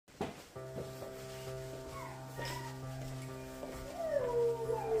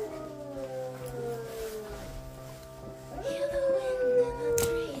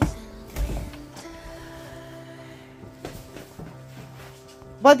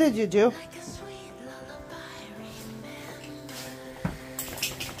What did you do?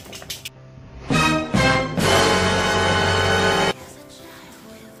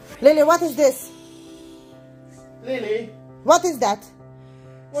 Lily, what is this? Lily, What is that?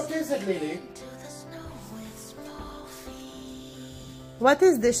 what is it, Lily? What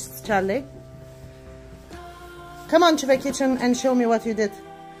is this, Charlie? Come on to the kitchen and show me what you did.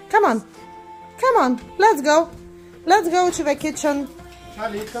 Come on. Come on. Let's go. Let's go to the kitchen.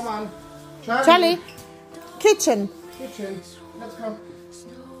 Charlie, come on. Charlie. Kitchen. Kitchen. Let's go.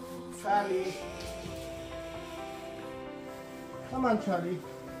 Charlie. Come on, Charlie.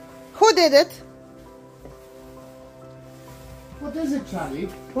 Who did it? What is it, Charlie?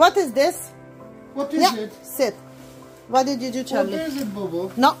 What is this? What is Yeah, it? sit. What did you do, Charlie? What is it,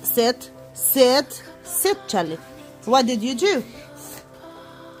 Bobo? No, sit. Sit. Sit, Charlie. What did you do?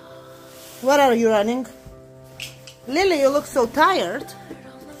 Where are you running? Lily, you look so tired.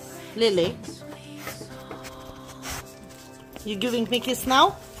 Lily. You giving me kiss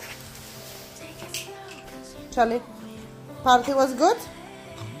now? Charlie, party was good?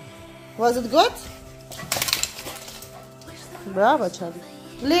 Was it good? Bravo, Charlie.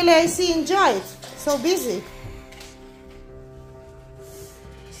 Lily, I see you enjoy it. So busy.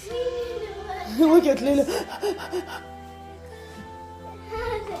 Look at Lily.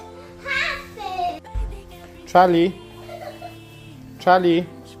 Charlie. Charlie.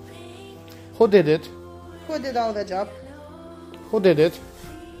 Who did it? Who did all the job? Who did it?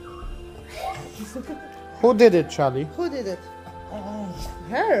 Who did it, Charlie? Who did it?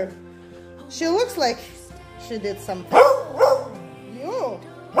 Her. She looks like she did something. You.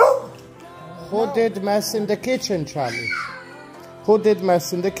 Who did mess in the kitchen, Charlie? Who did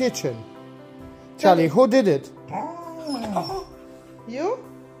mess in the kitchen? Charlie, who did it? You?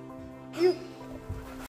 You.